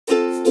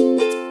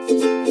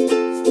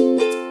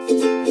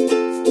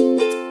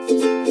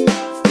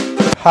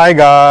Hi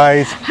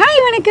guys. Hi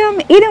வணக்கம்.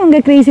 இது உங்க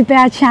கிரேசி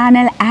பேர்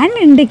சேனல் and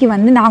இன்னைக்கு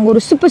வந்து நாங்க ஒரு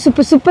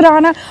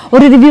சூப்பரான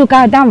ஒரு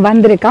ரிவ்யூக்காக தான்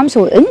வந்திருக்கோம். சோ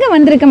எங்க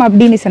வந்திருக்கோம்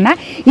அப்படினு சொன்னா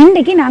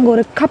இன்னைக்கு நாங்க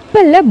ஒரு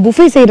கப்பல்ல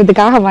புஃபே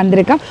செய்யறதுக்காக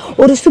வந்திருக்கோம்.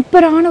 ஒரு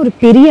சூப்பரான ஒரு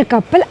பெரிய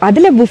கப்பல்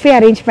அதுல புஃபே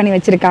அரேஞ்ச் பண்ணி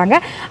வச்சிருக்காங்க.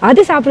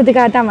 அது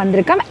சாப்பிடுறதுக்காக தான்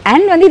வந்திருக்கோம்.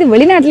 and வந்து இது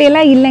வெளிநாட்டுல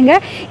எல்லாம் இல்லங்க.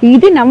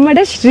 இது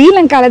நம்மட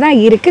ஸ்ரீலங்கால தான்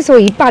இருக்கு. சோ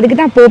இப்போ அதுக்கு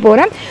தான்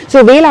போறோம்.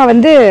 சோ வேலா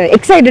வந்து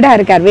எக்ஸைட்டடா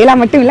இருக்கார். வேலா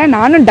மட்டும் இல்ல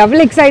நானும்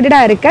டபுள்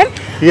எக்ஸைட்டடா இருக்கேன்.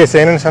 Yes,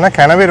 என்னன்னு சொன்னா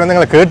கனவேர் வந்து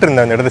எங்களை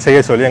கேட்டிருந்தாங்க இந்த இடத்தை செய்ய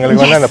சொல்லி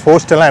எங்களுக்கு வந்து அந்த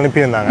போஸ்ட் எல்லாம்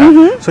அனுப்பியிருந்தாங்க.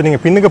 ஸோ நீங்க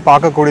பின்னுக்கு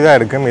பார்க்கக்கூடியதா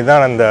இருக்கும்.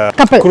 இதான் அந்த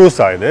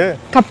க்ரூஸா இது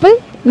கப்பல்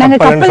நாங்க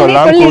கப்பல்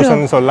சொல்லலாம்,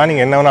 க்ரூஸ்னு சொல்லலாம்,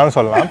 நீங்க என்ன வேணாலும்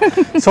சொல்லலாம்.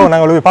 ஸோ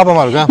நாங்க போய்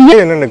பாப்போமா இருக்கா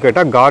என்னன்னு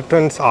கேட்டா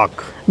gardens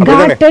arc.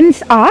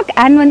 Gardens arc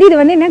and வந்து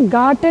இது வந்து என்ன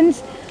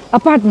கார்டன்ஸ்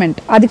அபார்ட்மெண்ட்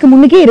அதுக்கு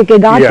முன்னுக்கே இருக்கு.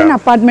 கார்டன்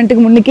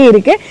அபார்ட்மெண்ட்டுக்கு முன்னுக்கே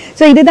இருக்கு.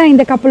 சோ இதுதான்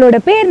இந்த கப்பலோட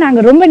பேர். நாங்க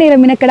ரொம்ப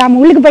நேரம் மினக்கடாம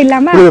உள்ளுக்கு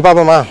போயிடலாமா?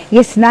 பாப்போமா?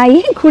 எஸ், நான்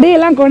ஏன்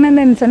குடையெல்லாம் கொண்டு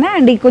வந்தேன்னு சொன்னா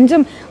அன்றைக்கு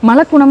கொஞ்சம்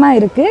மழை குணமா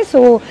இருக்கு.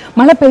 ஸோ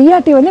மழை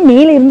பெய்யாட்டி வந்து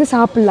மேலே இருந்து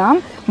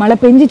சாப்பிடலாம், மழை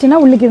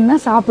பெஞ்சிச்சுன்னா உள்ளுக்கு இருந்தா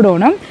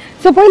சாப்பிடணும்.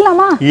 ஸோ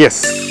போயிடலாமா?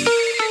 எஸ்.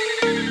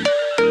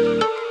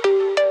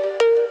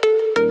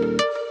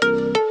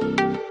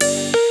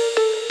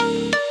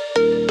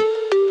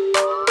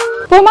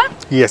 போமா?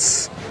 எஸ்.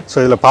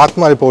 சோ இதுல பாத்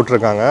மாதிரி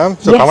போட்டுருக்காங்க.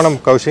 சோ கவனம்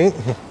கௌஷி.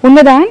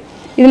 உண்மைதான்.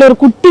 இதுல ஒரு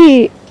குட்டி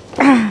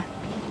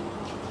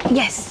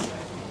எஸ்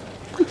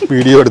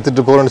வீடியோ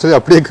எடுத்துட்டு போறோம்னு சொல்லி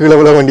அப்படியே கீழே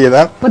விழ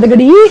வேண்டியதான்.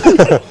 பதகடி.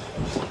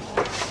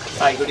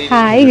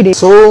 Hi good.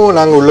 சோ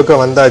நாங்க உள்ளுக்க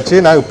வந்தாச்சு.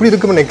 நான் இப்படி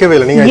இருக்குன்னு நிக்கவே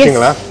இல்லை. நீங்க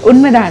நினைச்சீங்களா?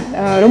 உண்மைதான்,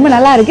 ரொம்ப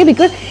நல்லா இருக்கு.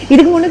 பிகாஸ்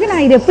இதுக்கு முன்னுக்கு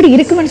நான் இது எப்படி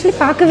இருக்குன்னு சொல்லி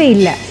பார்க்கவே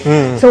இல்லை.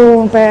 ஸோ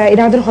இப்போ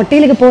ஏதாவது ஒரு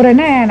ஹோட்டலுக்கு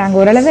போறேன்னா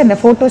நாங்க ஓரளவு அந்த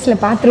போட்டோஸ்ல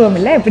பாத்துருவோம்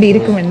இல்லை எப்படி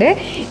இருக்குமெண்டு.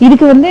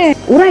 இதுக்கு வந்து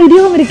ஒரு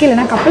ஐடியாவும் இருக்கு இல்லை.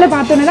 நான் கப்பலை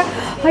பார்த்தோன்னா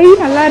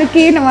நல்லா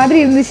இருக்கே இந்த மாதிரி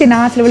இருந்துச்சு.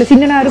 நான் சில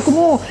சின்னனா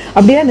இருக்குமோ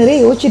அப்படிலாம் நிறைய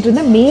யோசிச்சுட்டு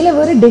இருந்தேன். மேலே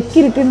வேற டெக்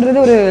இருக்குன்றது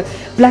ஒரு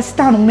பிளஸ்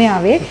தான்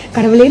உண்மையாவே.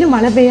 கடவுளேன்னு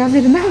மழை பெய்யாம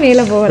இருந்தா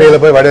மேலே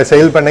போய்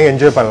செயல் பண்ணி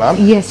என்ஜாய் பண்ணலாம்.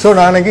 ஸோ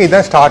நாளைக்கு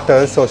இதான்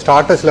ஸ்டார்டர்ஸ். ஸோ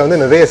ஸ்டார்டர்ஸ்ல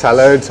வந்து நிறைய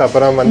சலாட்ஸ்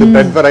அப்புறம் வந்து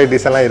பிரெட்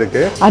வெரைட்டிஸ் எல்லாம்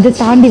இருக்கு. அதை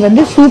தாண்டி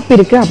வந்து சூப்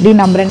இருக்கு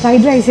அப்படின்னு நம்புறேன்.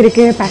 ஃப்ரைட் ரைஸ்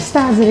இருக்கு,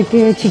 பஸ்தாஸ்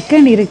இருக்கு,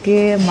 சிக்கன் இருக்கு,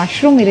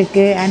 மஷ்ரூம்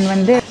இருக்கு அண்ட்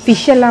வந்து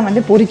ஃபிஷ் எல்லாம்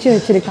வந்து பொரிச்சு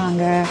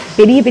வச்சிருக்காங்க.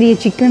 பெரிய பெரிய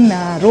சிக்கன்,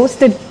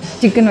 ரோஸ்டட்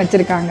சிக்கன்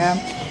வச்சிருக்காங்க.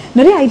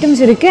 நிறைய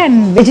ஐட்டம்ஸ் இருக்கு அண்ட்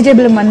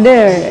வெஜிடபிளும் வந்து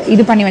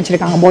இது பண்ணி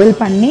வச்சிருக்காங்க, பாயில்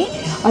பண்ணி.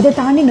 அதை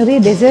தாண்டி நிறைய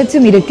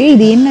டெசர்ட்ஸும் இருக்கு.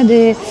 இது என்னது?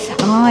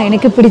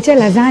 எனக்கு பிடிச்ச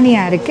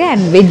லசானியா இருக்கு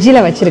அண்ட்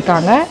வெஜ்ஜில்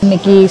வச்சிருக்காங்க.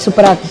 இன்னைக்கு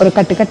சூப்பரா ஒரு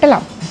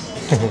கட்டலாம்.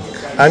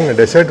 அண்ட்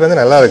டெசர்ட் வந்து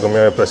நல்லா இருக்கும்.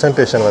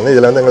 ப்ரெசன்டேஷன் வந்து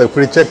இதுல வந்து எங்களுக்கு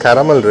பிடிச்ச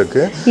கேரமல்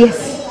இருக்கு.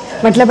 S,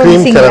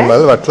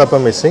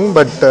 watalappam missing.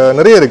 பட்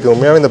நிறைய இருக்கு.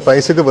 உண்மையாவே இந்த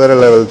பிரைஸுக்கு வேற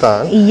லெவல்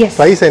தான்.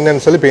 பிரைஸ்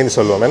என்னன்னு சொல்லி பேசி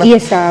சொல்லுவோம்.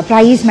 எஸ்,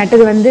 பிரைஸ்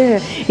மெட்டது வந்து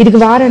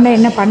இதுக்கு வாரண்டா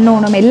என்ன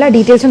பண்ணணும் எல்லா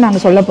டீடைல்ஸும்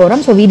நாங்க சொல்ல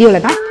போறோம். ஸோ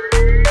வீடியோல தான்.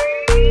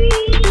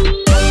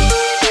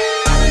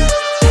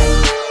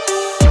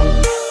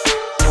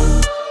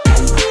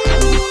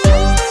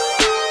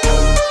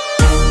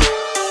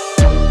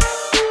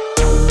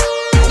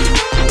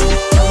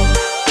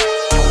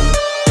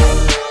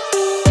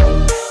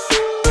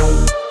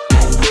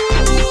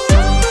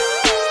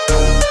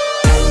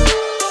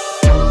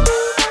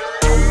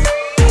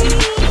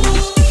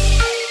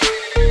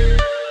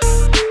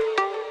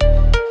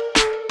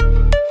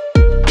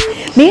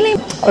 மேலே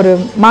ஒரு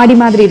மாடி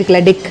மாதிரி இருக்குல்ல,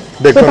 டெக்.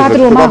 போய்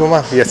பாத்துருவோமா?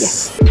 எஸ்.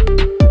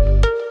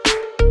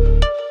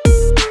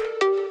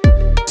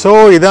 சோ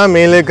இதான்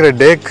மேலே இருக்கிற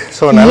டெக்.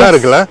 சோ நல்லா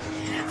இருக்குல்ல?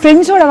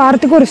 ஃப்ரெண்ட்ஸோட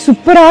வாரத்துக்கு ஒரு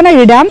சூப்பரான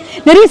இடம்.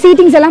 நிறைய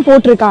சீட்டிங்ஸ் எல்லாம்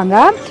போட்டிருக்காங்க.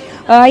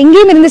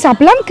 இங்கேயும் இருந்து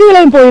சாப்பிடலாம்,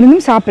 கீழே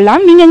போயிருந்தும்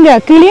சாப்பிடலாம். நீங்க எங்க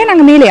கீழே?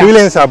 நாங்க மேலே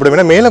கீழே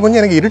சாப்பிடுவேன். மேலே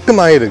கொஞ்சம் எனக்கு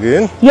இருட்டுமாய் இருக்கு.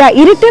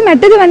 இருட்டு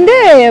மெட்டது வந்து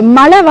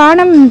மழை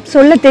வானம்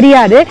சொல்ல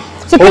தெரியாது.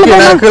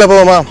 கீழே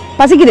போவோமா?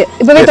 பசிக்குது,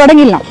 இப்பவே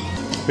தொடங்கிடலாம்.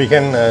 We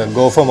can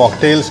go for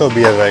mocktails or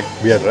beer, right?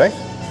 Beer, right?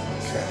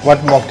 Okay. What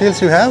mocktails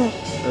you have?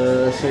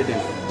 Sweetin.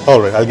 All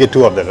right, I'll get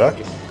 2 of that, right?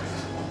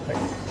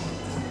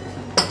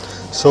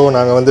 So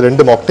நாங்க வந்து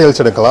 2 mocktails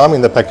எடுக்கலாம்.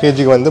 இந்த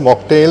பேக்கேஜுக்கு வந்து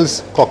mocktails,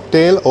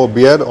 cocktail or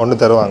beer ஒன்னு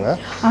தருவாங்க.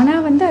 ஆனா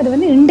வந்து அது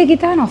வந்து இன்றைக்கு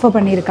தான் ஆஃபர்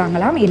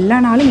பண்ணிருக்காங்களாம், எல்லா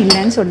நாளும்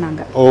இல்லன்னு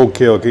சொன்னாங்க.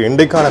 ஓகே ஓகே,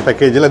 இன்றைக்கான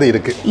பேக்கேஜில் அது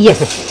இருக்கு.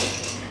 எஸ்,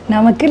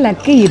 நமக்கு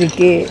லக்கு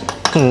இருக்கு.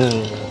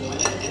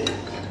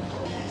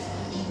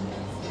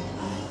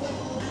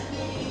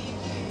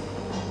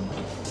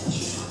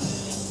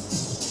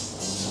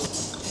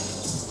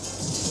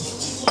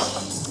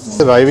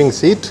 Driving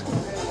seat.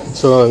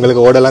 ஸோ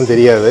எங்களுக்கு ஓடலாம்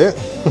தெரியாது.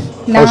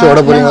 ஓட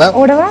போறீங்களா?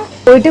 ஓடவா?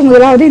 போயிட்டு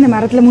முதலாவது இந்த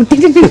மரத்துல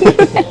முட்டிட்டு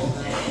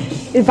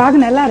இது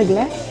பார்க்க நல்லா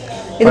இருக்குல்ல.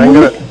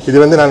 இது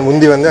வந்து நான்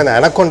முந்தி வந்து அந்த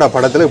அனகொண்டா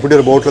படத்துல இப்படி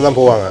ஒரு போட்ல தான்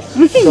போவாங்க.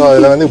 ஸோ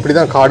அதுல வந்து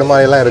இப்படிதான் காடு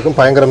மாதிரி எல்லாம் இருக்கும்,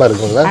 பயங்கரமா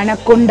இருக்கும்ல.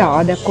 அனகொண்டா,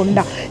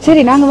 அதகொண்டா.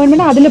 சரி, நாங்க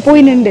வேணும்னா அதுல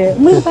போய் நின்று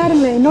உங்களுக்கு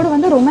பாருங்களேன். என்னோட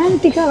வந்து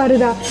ரொமான்டிக்கா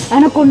வருதா?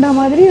 அனகொண்டா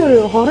மாதிரி ஒரு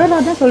ஹொரரா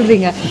தான்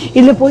சொல்றீங்க.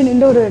 இதுல போய்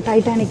நின்று ஒரு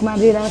டைட்டானிக்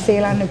மாதிரி ஏதாவது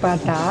செய்யலாம்னு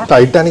பார்த்தா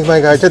டைட்டானிக்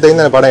மாதிரி காய்ச்சா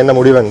தெரிந்த படம் என்ன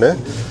முடிவுண்டு.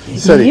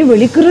 சரி,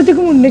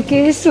 வெளிக்கிறதுக்கு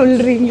முன்னுக்கே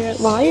சொல்றீங்க,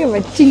 வாயை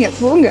வச்சிங்க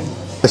போங்க.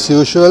 as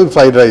usual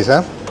fried rice.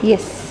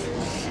 S,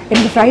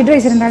 எனக்கு ஃப்ரைட்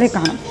ரைஸ் இருந்தாலே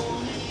காணும்.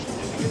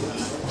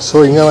 ஸோ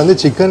இங்கே வந்து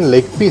சிக்கன்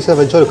லெக் பீஸை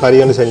வச்சு ஒரு கறி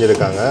வந்து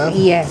செஞ்சுருக்காங்க.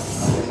 எஸ்.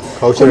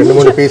 கவுச்சு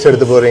 2-3 பீஸ்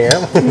எடுத்து போகிறீங்க.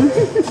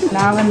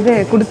 நான் வந்து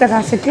கொடுத்த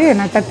காசுக்கு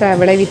நட்டத்தை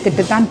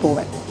விளைவித்துட்டு தான்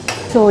போவேன்.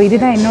 ஸோ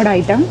இதுதான் என்னோட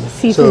ஐட்டம்.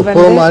 சீ ஃபுட்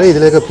வந்து மாதிரி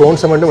இதில் இருக்க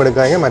ப்ரோன்ஸை மட்டும்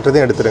எடுக்காங்க,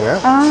 மற்றதையும் எடுத்துருங்க.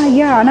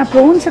 ஆனால்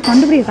ப்ரோன்ஸை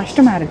கண்டுபிடிக்க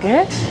கஷ்டமாக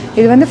இருக்குது.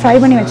 இது வந்து ஃப்ரை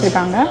பண்ணி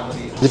வச்சுருக்காங்க.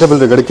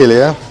 வெஜிடபிள்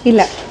எடுக்கலையா?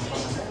 இல்லை,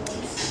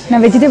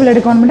 நான் வெஜிடபிள்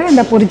எடுக்கணும்னா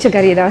இந்த பொரிச்ச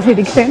கறி ஏதாவது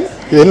எடுக்கிறேன்.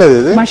 என்னது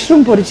இது?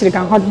 Mushroom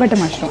பொரிச்சிருக்காங்க, hot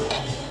butter mushroom.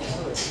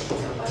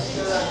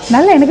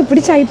 நல்லா எனக்கு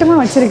பிடிச்ச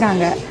ஐட்டமாக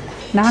வச்சுருக்காங்க,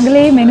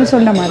 நாங்களே மெனு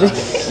சொன்ன மாதிரி.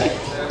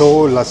 ஸோ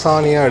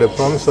லசானியா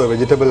எடுப்போம். ஸோ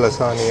வெஜிடபிள்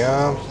லசானியா,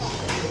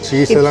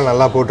 சீஸ் எல்லாம்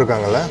நல்லா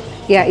போட்டிருக்காங்கல்ல.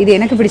 இது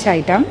எனக்கு பிடிச்ச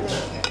ஐட்டம்.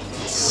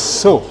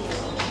 ஸோ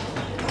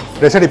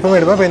ரெசட் இப்போவே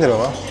எடுப்பா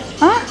பயந்துடுவா?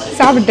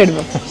 சாப்பிட்டு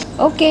எடுப்போம்.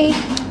 Okay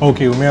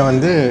okay. உண்மையாக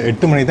வந்து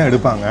 8 மணிக்கு தான்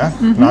எடுப்பாங்க.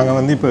 நாங்கள்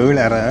வந்து இப்போ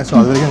 7:30. ஸோ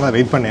அது வரைக்கும் நான்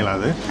வெயிட்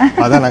பண்ணிடலாது.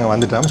 அதான் நாங்கள்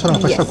வந்துட்டோம். ஸோ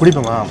நாங்கள் ஃபஸ்ட்டாக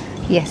குடிப்போமா?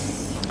 எஸ்.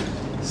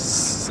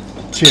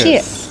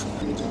 சியர்ஸ்.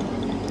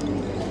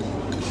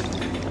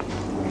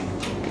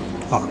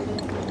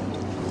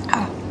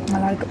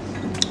 நல்லா இருக்கு.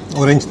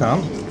 ஆரஞ்சு தான்,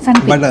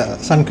 பட்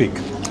சன்குயிக்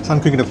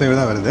ஃப்ளேவர்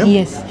தான் வருது.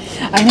 எஸ்,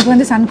 எனக்கு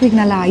வந்து சன்குயிக்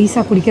நல்லா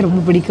ஐஸாக குடிக்க ரொம்ப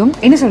பிடிக்கும்.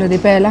 என்ன சொல்கிறது,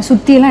 இப்போ எல்லாம்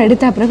சுற்றியெல்லாம்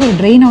எடுத்த பிறகு ஒரு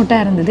ட்ரெயின்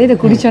அவுட்டாக இருந்தது. இதை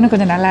குடிச்சோன்னு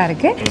கொஞ்சம் நல்லா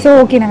இருக்குது. ஸோ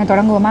ஓகே, நாங்கள்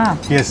தொடங்குவோமா?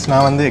 எஸ்.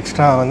 நான் வந்து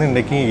எக்ஸ்ட்ரா வந்து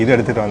இன்றைக்கி இது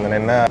எடுத்துகிட்டு வந்தேன்.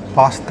 என்ன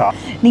பாஸ்தா.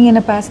 நீங்கள்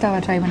என்ன பாஸ்தாவை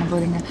ட்ரை பண்ண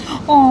போகிறீங்க?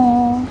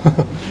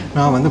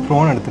 நான் வந்து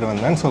ப்ரோன் எடுத்துகிட்டு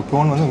வந்தேன். ஸோ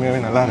ப்ரோன் வந்து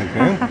உண்மையாகவே நல்லா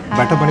இருக்குது,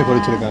 பட்டர் பண்ணி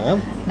பொரிச்சிருக்காங்க.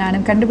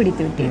 நானும்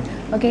கண்டுபிடித்து விட்டேன்.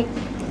 ஓகே,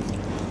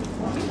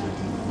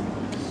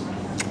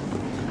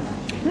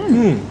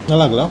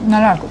 நல்லா இருக்கலாம்.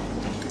 நல்லா இருக்கும்.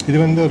 இது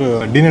வந்து ஒரு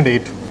டின்னர்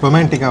டேட்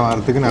ரொமான்டிக்காக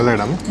வரதுக்கு நல்ல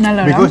இடம்.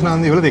 பிகாஸ் நான்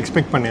வந்து இவ்வளோ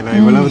எக்ஸ்பெக்ட் பண்ணல,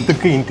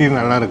 இவ்வளவுக்கு இன்டீரியர்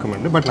நல்லா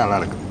இருக்குமெண்டு. பட் நல்லா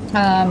இருக்கு,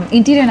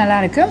 இன்டீரியர் நல்லா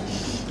இருக்கு.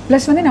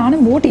 ப்ளஸ் வந்து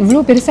நானும் போட்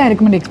இவ்வளோ பெருசாக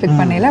இருக்குமென்னு எக்ஸ்பெக்ட்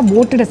பண்ணல.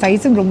 போட்டோட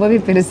சைஸும் ரொம்பவே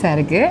பெருசாக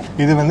இருக்கு.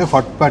 இது வந்து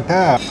ஹாட்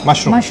பட்டர்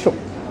மஷ்ரூம்.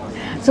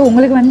 ஸோ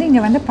உங்களுக்கு வந்து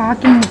இங்கே வந்து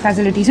பார்க்கிங்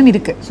ஃபெசிலிட்டிஸும்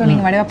இருக்குது. ஸோ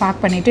நீங்கள் வடிவாக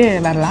பார்க் பண்ணிட்டு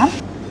வரலாம்.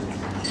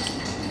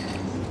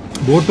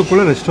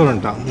 போட்டுக்குள்ளே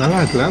ரெஸ்டாரண்ட்டா? நல்லா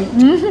இருக்குல்ல.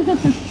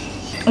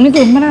 எனக்கு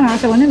ரொம்ப நாள்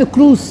ஆசை வந்து இந்த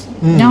க்ரூஸ்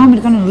ஞாபகம்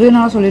இருக்கான்னு நிறைய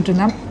நாளாக சொல்லிட்டு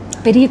இருந்தேன்.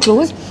 பெரிய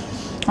க்ரூஸ்,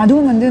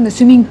 அதுவும் வந்து இந்த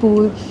ஸ்விம்மிங்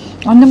பூல்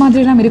அந்த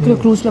மாதிரிலாம் இருக்கிற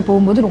க்ரூஸில்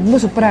போகும்போது ரொம்ப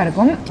சூப்பராக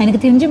இருக்கும்.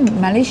 எனக்கு தெரிஞ்சு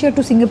மலேசியா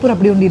டு சிங்கப்பூர்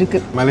அப்படி ஒன்று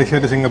இருக்குது. மலேசியா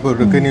டு சிங்கப்பூர்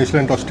இருக்குது,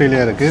 நியூசிலாந்து,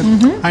 ஆஸ்திரேலியா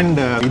இருக்குது.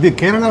 அண்ட் இது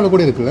கேரளாவில்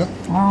கூட இருக்குல்ல.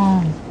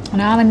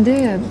 நான் வந்து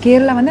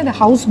கேரளா வந்து அந்த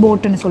ஹவுஸ்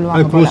போட்டுன்னு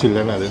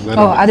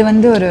சொல்லுவாங்க. அது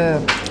வந்து ஒரு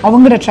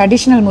அவங்களோட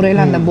ட்ரெடிஷ்னல்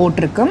முறையில் அந்த போட்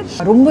இருக்கும்.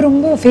 ரொம்ப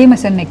ரொம்ப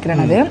ஃபேமஸ்ன்னு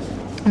நினைக்கிறேன். அது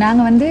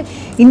நாங்கள் வந்து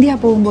இந்தியா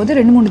போகும்போது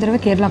 2-3 தடவை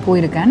கேரளா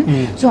போயிருக்கேன்.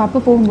 ஸோ அப்போ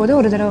போகும்போது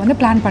ஒரு தடவை வந்து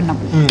பிளான் பண்ணோம்.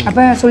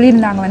 அப்போ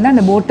சொல்லியிருந்தாங்க வந்து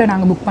அந்த போட்டை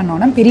நாங்கள் புக்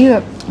பண்ணோன்னா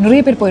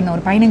நிறைய பேர் போயிருந்தோம்,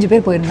 ஒரு 15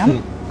 பேர் போயிருந்தோம்.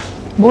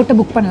 போட்டை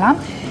புக் பண்ணலாம்,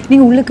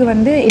 நீங்கள் உள்ளுக்கு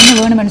வந்து என்ன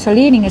வேணும்னு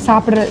சொல்லி நீங்கள்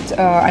சாப்பிட்ற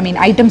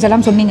ஐட்டம்ஸ்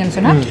எல்லாம் சொன்னீங்கன்னு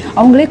சொன்னால்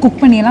அவங்களே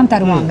குக் பண்ணியெல்லாம்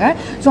தருவாங்க.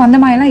 ஸோ அந்த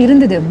மாதிரிலாம்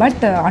இருந்தது.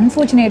 பட்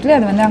அன்ஃபார்ச்சுனேட்லி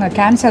அது வந்து அங்கே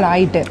கேன்சல்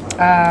ஆகிட்டு.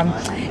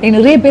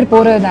 நிறைய பேர்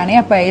போகிறது தானே,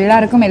 அப்போ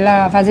எல்லாருக்கும் எல்லா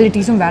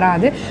ஃபெசிலிட்டிஸும்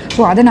வராது.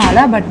 ஸோ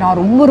அதனால் பட் நான்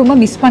ரொம்ப ரொம்ப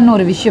மிஸ் பண்ண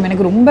ஒரு விஷயம்.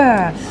 எனக்கு ரொம்ப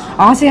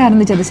ஆசையாக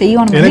இருந்துச்சு அது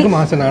செய்யணும். எனக்கு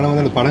ஆசை. நானும்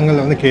வந்து அந்த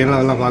படங்களில் வந்து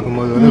கேரளாவெல்லாம்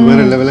பார்க்கும்போது வந்து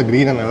வேறு லெவலில்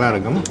க்ரீனாக நல்லா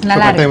இருக்கும்.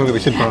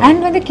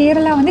 அண்ட் வந்து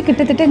கேரளா வந்து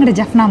கிட்டத்தட்ட எங்களோட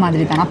ஜஃப்னா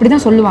மாதிரி தான், அப்படி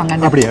தான் சொல்லுவாங்க.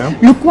 அந்த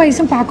லுக்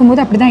வைஸும்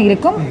பார்க்கும்போது அப்படி தான்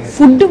இருக்கும்.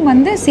 ஃபுட்டும்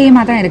வந்து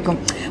சேமாக தான் இருக்கும்.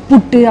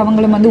 புட்டு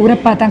அவங்களும் வந்து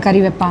உரப்பாக தான் கறி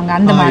வைப்பாங்க,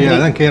 அந்த மாதிரி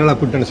தான் கேரளா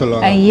புட்டுன்னு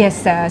சொல்லுவாங்க.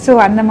 எஸ். ஸோ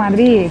அந்த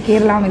மாதிரி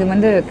கேரளாவும் இது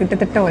வந்து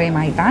கிட்டத்தட்ட ஒரே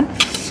மாதிரி தான்.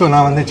 ஸோ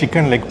நான் வந்து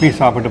சிக்கன் லெக் பீஸ்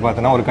சாப்பிட்டு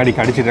பார்த்தேன்னா ஒரு கடி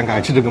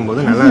கடிச்சிட்டு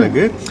இருக்கும்போது நல்லா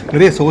இருக்கு.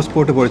 நிறைய சோஸ்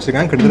போட்டு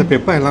பொரிச்சிருக்காங்க, கிட்டத்தட்ட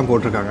பெப்பர் எல்லாம்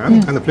போட்டிருக்காங்க.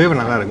 அந்த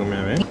ஃப்ளேவர் நல்லா இருக்கும்.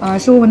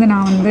 ஸோ வந்து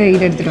நான் வந்து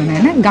இது எடுத்துகிட்டு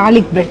வந்தேன்,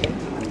 கார்லிக் பிரெட்.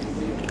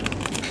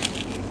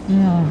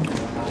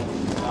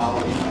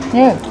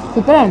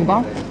 சூப்பராக இருக்குப்பா,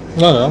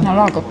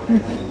 நல்லா இருக்கும்.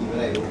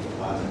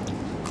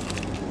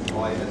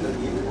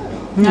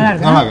 நல்லா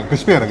இருக்கு,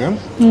 கிறிஸ்பியாக இருக்கு.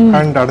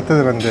 அண்ட்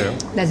அடுத்தது வந்து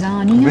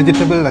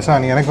வெஜிடபிள்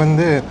லசானி. எனக்கு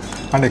வந்து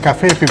அந்த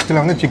கஃபே 5th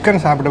வந்து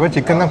சிக்கன் சாப்பிட்டப்ப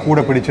சிக்கன் தான்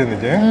கூட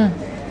பிடிச்சிருந்துச்சு.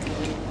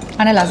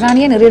 ஆனால்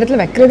லசானியை நிறைய இடத்துல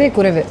வைக்கிறதே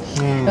குறைவு,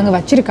 இவங்க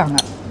வச்சிருக்காங்க.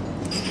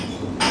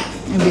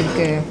 எப்படி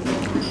இருக்கு?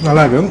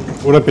 நல்லா இருக்கு,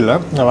 உழைப்பில்லை,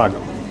 நல்லா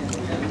இருக்கு.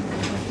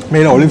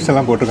 மேலே ஒலிவ்ஸ்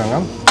எல்லாம் போட்டிருக்காங்க,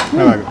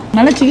 நல்லா இருக்கு.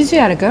 நல்லா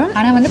சீஸியாக இருக்கு.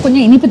 ஆனால் வந்து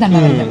கொஞ்சம் இனிப்பு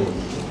தன்மை வருது,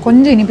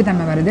 கொஞ்சம் இனிப்பு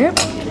தன்மை வருது.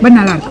 பட்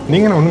நல்லா இருக்கு.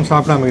 நீங்கள் ஒன்றும்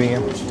சாப்பிடாம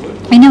இருக்கீங்க,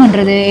 என்ன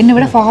பண்ணுறது? என்னை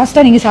விட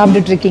ஃபாஸ்ட்டாக நீங்கள்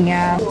சாப்பிட்டுட்டு இருக்கீங்க.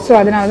 ஸோ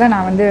அதனால தான்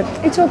நான் வந்து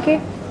இட்ஸ் ஓகே,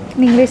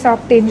 நீங்களே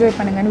சாப்பிட்டு என்ஜாய்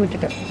பண்ணுங்கன்னு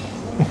விட்டுட்டேன்.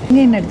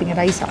 நீங்கள் என்ன எடுத்தீங்க?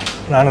 ரைஸா?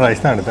 நானும்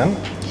ரைஸ் தான் எடுத்தேன்.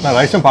 நான்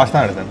ரைஸும் பாஸ்தா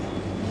தான் எடுத்தேன்.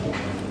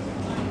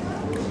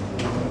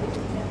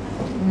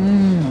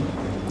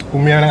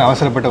 உண்மையான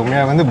அவசரப்பட்ட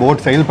உண்மையாக வந்து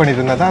போட் செயல் பண்ணிட்டு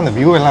இருந்தால் தான் அந்த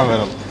வியூ எல்லாம்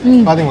வரும்.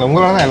 பார்த்தீங்களா,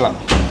 உங்களால தான் எல்லாம்.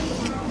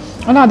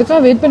 ஆனால் அதுக்காக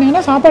வெயிட்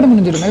பண்ணீங்கன்னா சாப்பாடு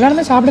முடிஞ்சிடும்,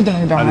 எல்லாருமே சாப்பிட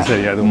தொடங்கிட்டாங்க.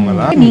 சரி, அது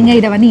உண்மைதான். நீங்கள்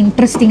இதை வந்து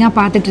இன்ட்ரெஸ்டிங்காக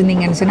பார்த்துட்டு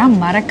இருந்தீங்கன்னு சொன்னால்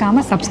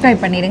மறக்காமல்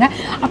சப்ஸ்கிரைப் பண்ணிடுங்க.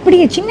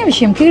 அப்படியே சின்ன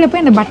விஷயம், கீழே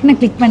போய் அந்த பட்டனை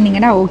கிளிக்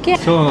பண்ணீங்கன்னா ஓகே.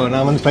 ஸோ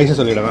நான் வந்து ப்ரைஸை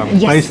சொல்லிவிடுவேன்.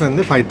 ப்ரைஸ்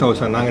வந்து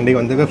 5000. நாங்கள்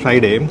இன்றைக்கி வந்து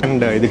ஃப்ரைடே.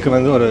 அண்ட் இதுக்கு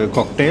வந்து ஒரு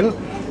காக்டெயில்,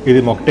 இது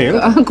மொக்டெயில்,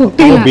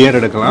 பியர்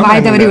எடுக்கலாம்,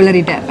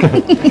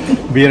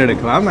 பியர்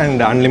எடுக்கலாம்.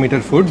 அண்ட்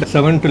அன்லிமிட்டட் ஃபுட்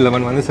 7 to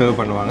 11 வந்து சர்வ்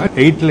பண்ணுவாங்க.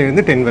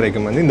 8லேருந்து 10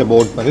 வரைக்கும் வந்து இந்த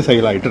போட் வந்து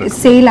சேல் ஆகிட்டு இருக்கு,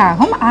 சேல்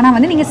ஆகும். ஆனால்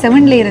வந்து நீங்கள்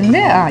 7லேருந்து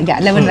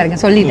 11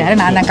 வரைக்கும் சொல்லிட்டாரு,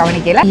 நான் தான்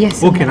கவனிக்கல.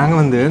 ஓகே,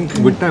 நாங்கள் வந்து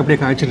விட்டு அப்படியே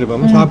காய்ச்சிட்டு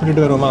இருப்போம்,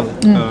 சாப்பிட்டுட்டு வருவோமா.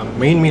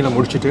 மெயின் மீலை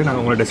முடிச்சுட்டு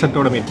நாங்கள் உங்களை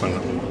டெசர்ட்டோட மீட்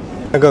பண்ணோம்.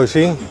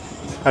 கௌஷி,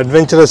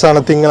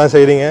 அட்வென்ச்சரஸான திங்கெல்லாம்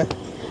செய்கிறீங்க.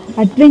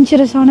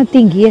 அட்வென்ச்சரஸான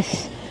திங், எஸ்.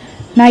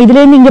 நான்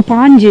இதுலேருந்து இங்கே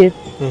பாஞ்சு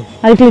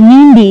அதுக்குள்ள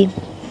நீந்தி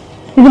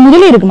இது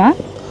முதல்ல இருக்குமா?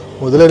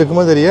 முதல்ல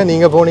இருக்குமோ தெரியும்,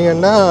 நீங்கள்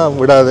போனீங்கன்னா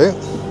விடாது.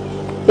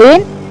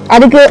 ஏன்?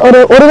 அதுக்கு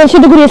ஒரு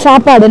வருஷத்துக்குரிய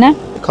சாப்பாடுண்ணே.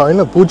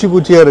 என்ன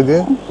பூச்சியாக இருக்கு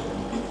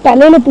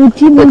தலையில்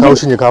பூச்சி.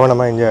 கௌஷிங்க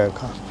கவனமாக இங்கே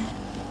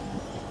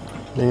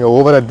நீங்கள்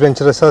ஓவர்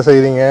அட்வென்ச்சரஸாக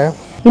செய்கிறீங்க.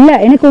 இல்லை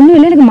எனக்கு ஒன்றும்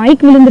இல்லை, எனக்கு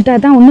மைக் விழுந்துட்டா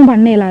தான் ஒன்றும்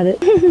பண்ண இயலாது.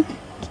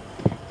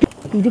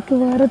 இதுக்கு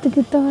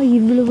வரத்துக்கு தான்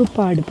இவ்வளவு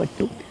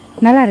பாடுபட்டு.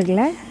 நல்லா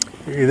இருக்குல்ல?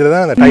 இதில்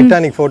தான் அந்த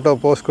டைட்டானிக் ஃபோட்டோ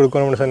போஸ்ட்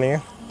கொடுக்கணும்னு சொன்னீங்க.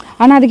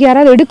 ஆனால் அதுக்கு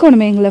யாராவது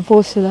எடுக்கணுமே எங்களை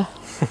போஸ்ட் தான்.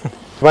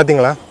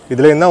 பார்த்தீங்களா,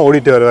 இதுல இருந்தா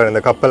ஓடிட்டு வருவார்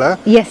இந்த கப்பலை.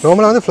 Yes.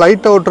 நார்மலா வந்து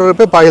ஃளைட்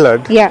ஓட்டுறப்ப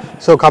பைலட்.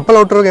 சோ கப்பல்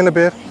ஓட்டுறதுக்கு என்ன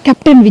பேர்?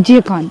 கேப்டன்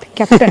விஜயகாந்த்.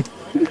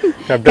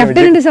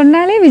 கேப்டன்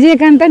சொன்னாலே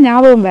விஜயகாந்த் தான்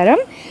ஞாபகம்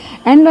வரும்.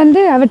 அண்ட்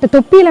வந்து அவர்ட்ட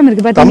தொப்பி எல்லாம்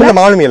இருக்கு பாத்தீங்களா? தமிழ்ல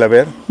மாலுமில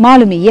பேர்.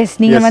 மாலுமி. எஸ்,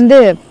 நீங்க வந்து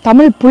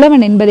தமிழ்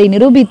புலவன் என்பதை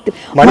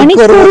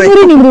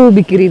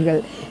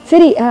நிரூபிக்கிறீர்கள்.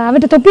 சரி,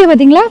 அவர்ட்ட தொப்பியை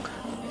பாத்தீங்களா?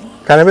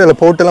 கனவே அதுல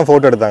போட்டு எல்லாம்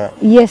போட்டோ எடுத்தாங்க.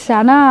 எஸ்,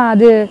 ஆனா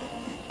அது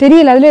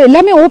தெரியல, அதுல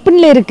எல்லாமே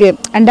ஓபன்ல இருக்கு.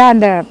 அண்ட்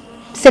அந்த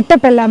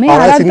செட்டப் எல்லாமே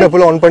சின்ன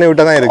புள்ள ஆன் பண்ணி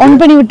விட்டா தான் இருக்கு. ஆன்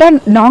பண்ணி விட்டா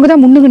நாங்க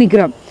தான் முன்னுக்கு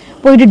நிக்கிறோம்.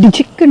 போயிட்டு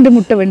டிச்சிக்கண்டு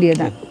முட்ட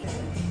வேண்டியதுதான்.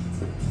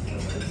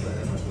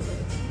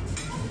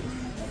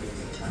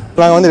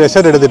 நாங்க வந்து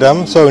ரெசர்ட்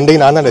எடுத்துட்டோம். சோ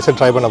இன்னைக்கு நான் தான் ரெசர்ட்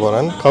ட்ரை பண்ண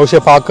போறேன்.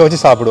 கௌஷியை பார்க்க வச்சு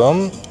சாப்பிடுவோம்.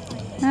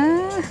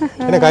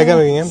 என்ன காய்க்க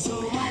வைக்கீங்க?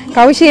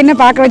 கௌஷி என்ன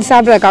பார்க்க வச்சு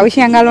சாப்பிடுற? கௌஷி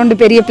அங்கால ஒன்று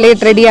பெரிய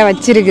பிளேட் ரெடியா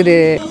வச்சிருக்குது.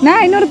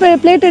 நான் இன்னொரு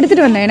பிளேட்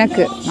எடுத்துட்டு வந்தேன்,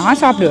 எனக்கு நான்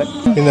சாப்பிடுவேன்.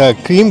 இந்த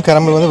க்ரீம்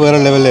கரமல் வந்து வேற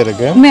லெவல்ல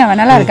இருக்கு. உண்மையாவா?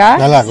 நல்லா இருக்கா?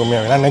 நல்லா இருக்கு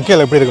உண்மையாவே. நான்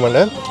நெக்கல எப்படி இருக்கு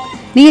மாட்டேன்.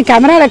 நீங்க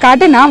கேமரால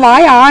காட்டு, நான்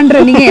வாய் ஆண்ற,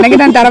 நீங்க எனக்கு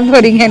தான் தர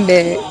போறீங்கன்னு.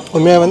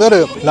 உண்மையா வந்து ஒரு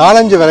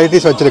 4-5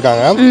 வெரைட்டிஸ்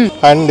வச்சிருக்காங்க.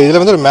 அண்ட்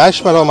இதுல வந்து ஒரு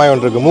மேஷ் மெலோ மாதிரி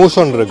ஒன்று இருக்கு, மூஸ்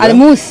ஒன்று இருக்கு. அது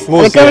மூஸ்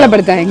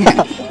கேவலப்படுத்தாங்க.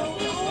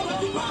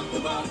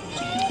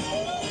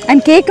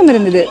 அண்ட் கேக்கும்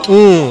இருந்தது.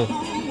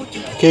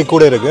 கேக்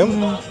கூட இருக்கு.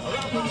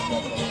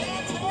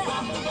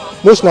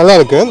 மூஸ் நல்லா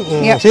இருக்கு,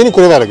 சீனி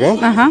குறைவா இருக்கு.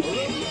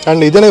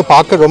 அண்ட் இது எனக்கு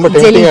பார்க்க ரொம்ப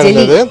டெம்ப்டிங்கா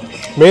இருந்தது.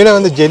 மேல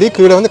வந்து ஜெலி,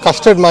 கீழே வந்து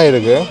கஸ்டர்ட் மாதிரி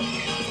இருக்கு.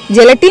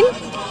 ஜெலட்டின்?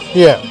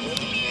 ஏ,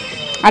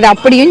 அது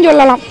அப்படியும்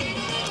சொல்லலாம்.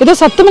 ஏதோ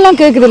சத்தமெல்லாம்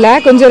கேக்குதுல்ல,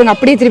 கொஞ்சம் இருங்க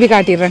அப்படியே திருப்பி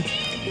காட்டிடுறேன்.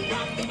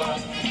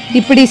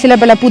 இப்படி சில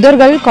பல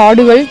புதர்கள்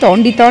காடுகள்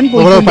தோண்டி தான்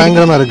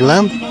பயங்கரமா இருக்குல்ல.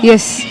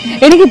 எஸ்,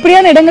 எனக்கு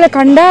இப்படியான இடங்களை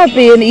கண்டா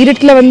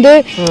இருட்டுல வந்து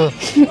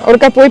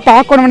ஒருக்கா போய்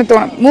பார்க்கணும்னு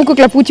தோணும்.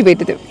 மூக்குக்குள்ள பூச்சி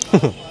போயிட்டுது.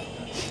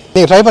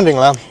 நீங்க ட்ரை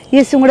பண்றீங்களா?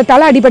 எஸ், உங்களோட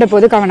தலை அடிபட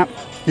போது கவனம்.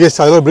 எஸ்,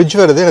 அது ஒரு பிரிட்ஜ்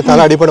வருது, எனக்கு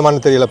தலை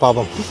அடிபடுமான்னு தெரியல,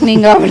 பாப்போம்.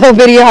 நீங்க அவ்வளவு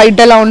பெரிய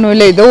ஹைட் எல்லாம் ஒண்ணும்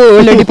இல்லை, ஏதோ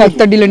 7 அடி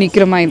 10 அடியில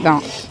நிக்கிற மாதிரி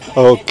தான்.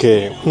 ஓகே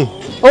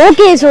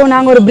ஓகே, சோ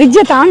நாங்க ஒரு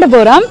பிரிட்ஜை தாண்ட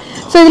போறோம்.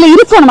 சோ இதுல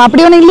இருக்கோம் நம்ம,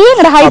 அப்படி ஒண்ணு இல்லையே.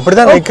 எங்க ஹைட்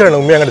அப்படிதான் நிக்கிறேன்.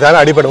 உண்மையா எங்க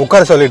தலை அடிபடும்.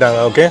 உட்கார சொல்லிட்டாங்க.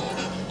 ஓகே,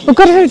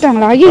 உட்கார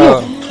சொல்லிட்டாங்களா? ஐயோ,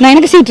 நான்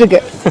எனக்கு சீட் இருக்கு.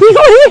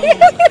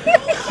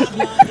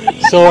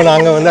 சோ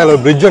நாங்க வந்து அதுல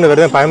பிரிட்ஜ் ஒன்று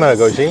வருது, பயமா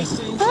இருக்கு கௌஷி.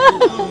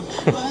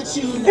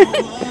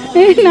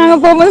 நாங்க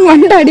போகும்போது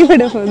மண்டை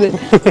அடிபட போகுது.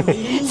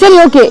 சரி,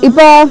 ஓகே,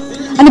 இப்போ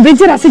அந்த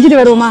பிரிட்ஜை ரசிச்சுட்டு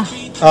வருவோமா?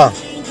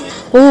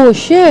 Oh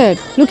shit,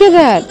 look at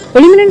that.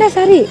 எலிமினண்டா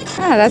sorry.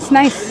 That's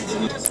nice.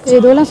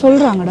 ஏதோலாம்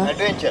சொல்றாங்கடா.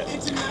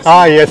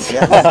 S.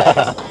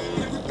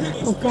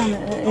 உட்கார்ந்து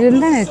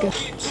இதுதான் இருக்கு.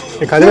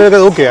 கதிர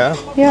இருக்குது. ஓகேயா?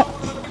 யா.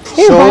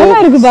 பயமா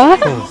இருக்குப்பா.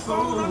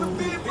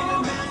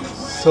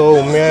 சோ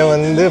உண்மையா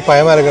வந்து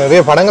பயமா இருக்கு.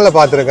 நிறைய படங்களை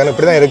பார்த்துருக்கேன்,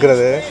 இப்படிதான்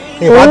இருக்கிறது.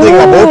 நீங்க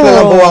பாத்தீங்களா, போட்ல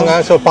எல்லாம் போவாங்க.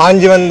 சோ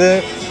பாஞ்சி வந்து,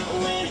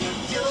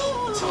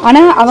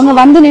 ஆனா அவங்க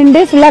வந்து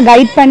நின்று ஃபுல்லா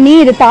கைட் பண்ணி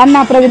இது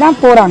தாண்டின பிறகுதான்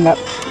போறாங்க.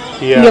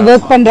 இங்க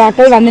வர்க் பண்ற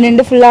ஆட்கள் வந்து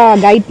நின்று ஃபுல்லா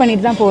கைட்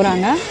பண்ணிட்டு தான்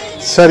போறாங்க.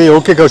 சரி,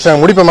 ஓகே கௌஷா,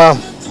 முடிப்போமா?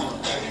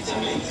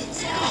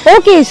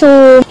 ஓகே, ஸோ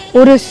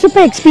ஒரு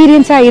சூப்பர்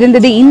எக்ஸ்பீரியன்ஸாக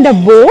இருந்தது இந்த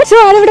போட். ஸோ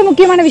அதை விட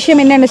முக்கியமான விஷயம்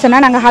என்னென்னு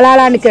சொன்னால், நாங்கள்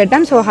ஹலாலான்னு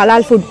கேட்டோம். ஸோ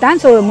ஹலால் ஃபுட் தான்.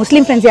 ஸோ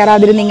முஸ்லீம் ஃப்ரெண்ட்ஸ்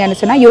யாராவது இருந்தீங்கன்னு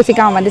சொன்னால்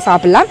யோசிக்காமல் வந்து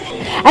சாப்பிட்லாம்.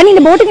 அண்ட்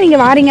இந்த போட்டுக்கு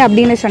நீங்கள் வாரீங்க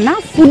அப்படின்னு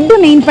சொன்னால் ஃபுட்டு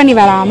மெயின் பண்ணி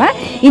வராமல்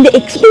இந்த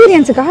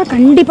எக்ஸ்பீரியன்ஸுக்காக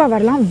கண்டிப்பாக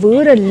வரலாம்.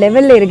 வேறு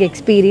லெவலில் இருக்குது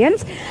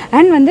எக்ஸ்பீரியன்ஸ்.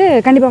 அண்ட் வந்து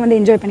கண்டிப்பாக வந்து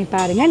என்ஜாய் பண்ணி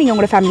பாருங்கள். நீங்கள்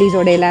உங்களோட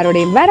ஃபேமிலிஸோட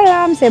எல்லாரோடையும்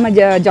வரலாம். செம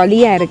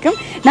ஜாலியாக இருக்கும்.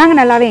 நாங்கள்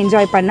நல்லாவே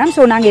என்ஜாய் பண்ணோம்.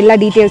 ஸோ நாங்கள் எல்லா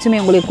டீட்டெயில்ஸுமே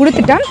உங்களுக்கு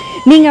கொடுத்துட்டோம்.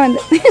 நீங்கள் வந்து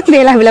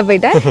வேலை விழ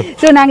போயிட்டேன்.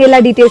 ஸோ நாங்கள்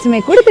எல்லா டீட்டெயில்ஸுமே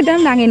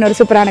கொடுத்துட்டோம். நாங்கள் இன்னொரு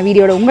சூப்பரான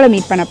வீடியோட உங்களை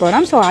மீட் பண்ண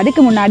போகிறோம். ஸோ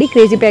அதுக்கு முன்னாடி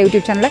கிரேசி பிரியா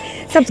யூடியூப் சேனலில்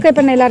சப்ஸ்கிரைப்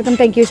பண்ண எல்லாருக்கும்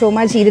தேங்க்யூ ஸோ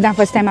மச். இதுதான்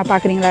ஃபர்ஸ்ட் டைமாக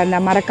பார்க்குறீங்களா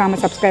இருந்தால்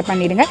மறக்காமல் சப்ஸ்கிரைப்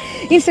பண்ணிடுங்க.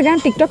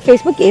 இன்ஸ்டாகிராம், டிக்டாக்,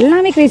 ஃபேஸ்புக்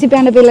எல்லாமே கிரேசி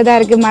பிரியாண்ட பேரில் தான்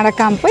இருக்குது.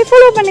 மறக்காமல் போய்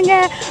ஃபாலோ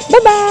பண்ணுங்கள்.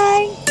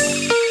 பாய்.